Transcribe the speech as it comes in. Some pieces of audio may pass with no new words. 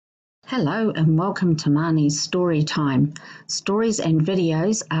Hello and welcome to Marnie's Story Time. Stories and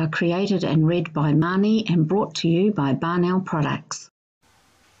videos are created and read by Marnie and brought to you by Barnell Products.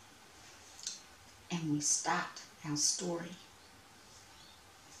 And we start our story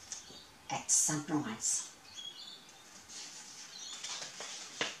at sunrise.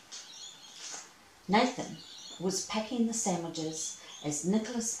 Nathan was packing the sandwiches as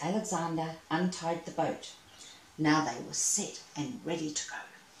Nicholas Alexander untied the boat. Now they were set and ready to go.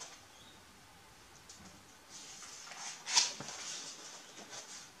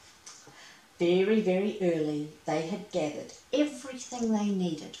 Very, very early they had gathered everything they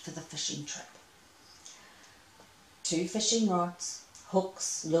needed for the fishing trip. 2 fishing rods,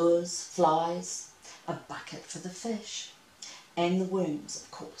 hooks, lures, flies, a bucket for the fish, and the worms, of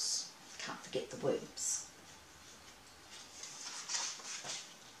course. Can't forget the worms.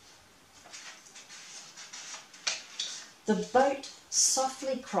 The boat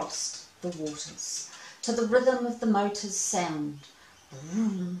softly crossed the waters to the rhythm of the motor's sound.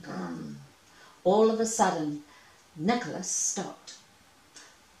 Vroom, vroom. All of a sudden, Nicholas stopped.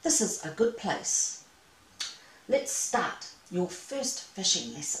 "This is a good place. Let's start your first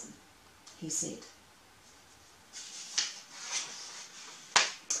fishing lesson," he said.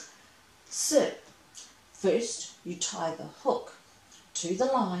 "Sir, first you tie the hook to the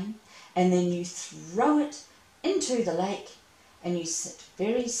line and then you throw it into the lake and you sit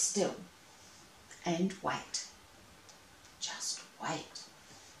very still and wait. Just wait."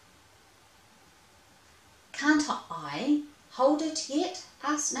 "Can't I hold it yet?"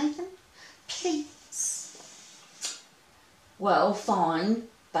 asked Nathan. "Please." "Well, fine,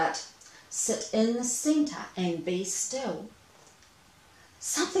 but sit in the centre and be still."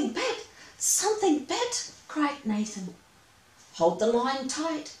 "Something bit! Something bit!" cried Nathan. "Hold the line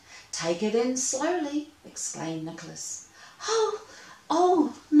tight. Take it in slowly," exclaimed Nicholas.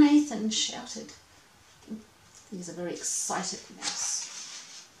 Oh, Nathan shouted. He's a very excited mouse.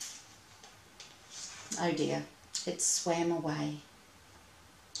 Oh dear, it swam away.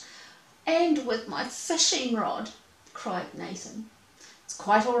 "And with my fishing rod," cried Nathan. "It's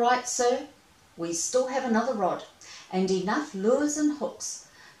quite all right, sir. We still have another rod and enough lures and hooks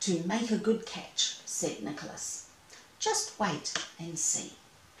to make a good catch," said Nicholas. "Just wait and see."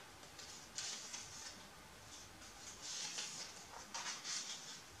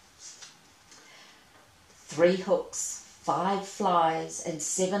 Three hooks, 5 flies and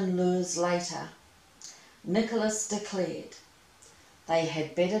 7 lures later, Nicholas declared they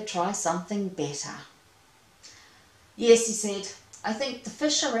had better try something better. "Yes," he said, "I think the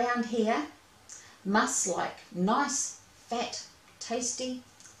fish around here must like nice, fat, tasty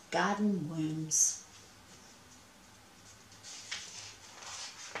garden worms."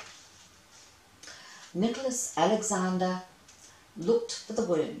 Nicholas Alexander looked for the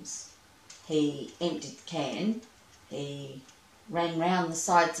worms. He emptied the can. He ran round the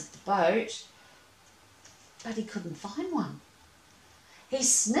sides of the boat, but he couldn't find one. He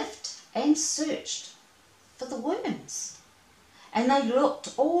sniffed and searched for the worms, and they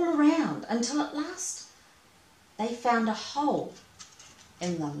looked all around until at last they found a hole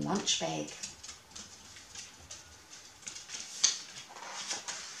in the lunch bag.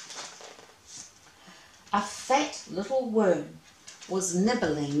 A fat little worm was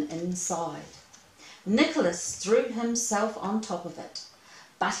nibbling inside. Nicholas threw himself on top of it,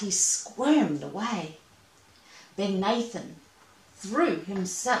 but he squirmed away. Then Nathan threw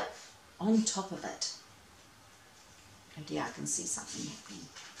himself on top of it. Oh dear, I can see something happening.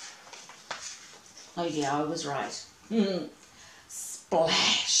 Oh dear, I was right.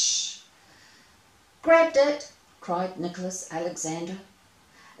 Splash! "Grabbed it!" cried Nicholas Alexander.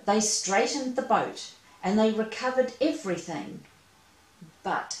 They straightened the boat and they recovered everything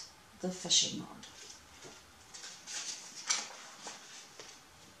but the fishing rod.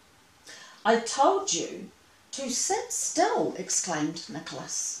 "I told you to sit still," exclaimed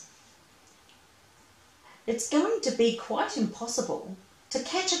Nicholas. "It's going to be quite impossible to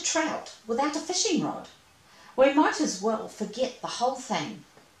catch a trout without a fishing rod. We might as well forget the whole thing."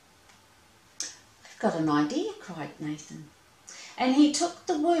 "I've got an idea," cried Nathan. And he took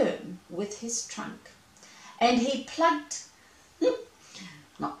the worm with his trunk and he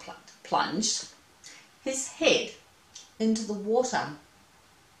plunged his head into the water.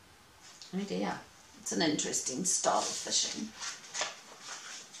 Oh dear, it's an interesting style of fishing.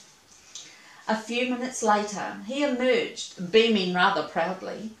 A few minutes later he emerged, beaming rather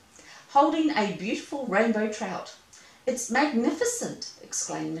proudly, holding a beautiful rainbow trout. "It's magnificent!"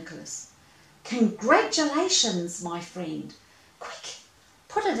 exclaimed Nicholas. "Congratulations, my friend. Quick,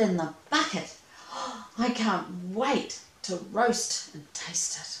 put it in the bucket. I can't wait to roast and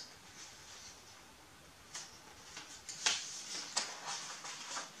taste it."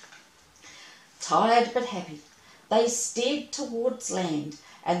 Tired but happy, they steered towards land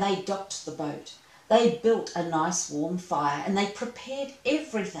and they docked the boat. They built a nice warm fire and they prepared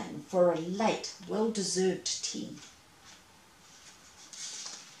everything for a late, well-deserved tea.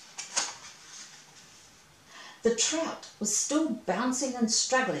 The trout was still bouncing and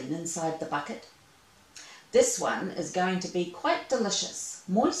struggling inside the bucket. This one is going to be quite delicious,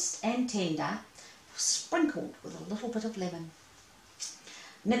 moist and tender, sprinkled with a little bit of lemon,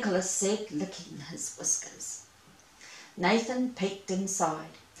 Nicolas said, licking his whiskers. Nathan peeked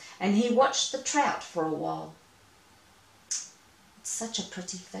inside and he watched the trout for a while. It's such a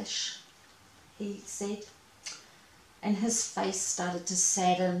pretty fish, he said, and his face started to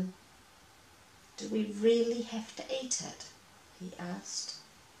sadden. Do we really have to eat it? He asked.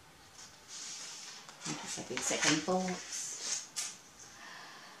 Having second thoughts.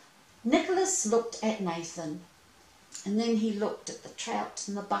 Nicolas looked at Nathan and then he looked at the trout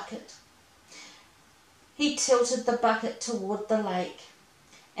in the bucket. He tilted the bucket toward the lake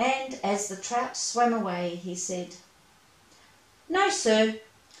and as the trout swam away he said, "No, sir,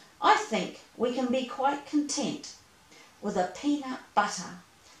 I think we can be quite content with a peanut butter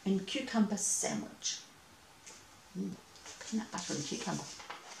and cucumber sandwich." Peanut butter and cucumber.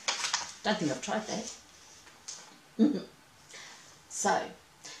 Don't think I've tried that. So,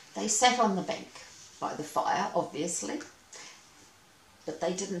 they sat on the bank by the fire, obviously, but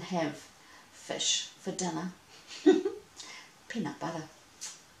they didn't have fish for dinner. Peanut butter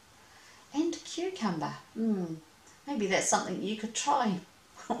and cucumber. Maybe that's something you could try.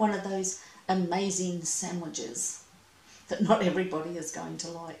 One of those amazing sandwiches that not everybody is going to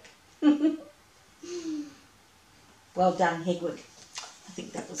like. Well done, Hedwig. I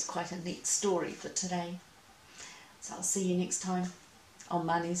think that was quite a neat story for today. So I'll see you next time on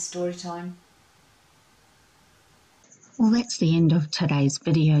Marnie's Story Time. Well, that's the end of today's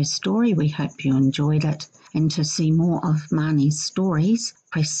video story. We hope you enjoyed it. And to see more of Marnie's stories,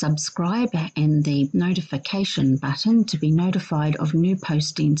 press subscribe and the notification button to be notified of new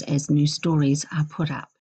postings as new stories are put up.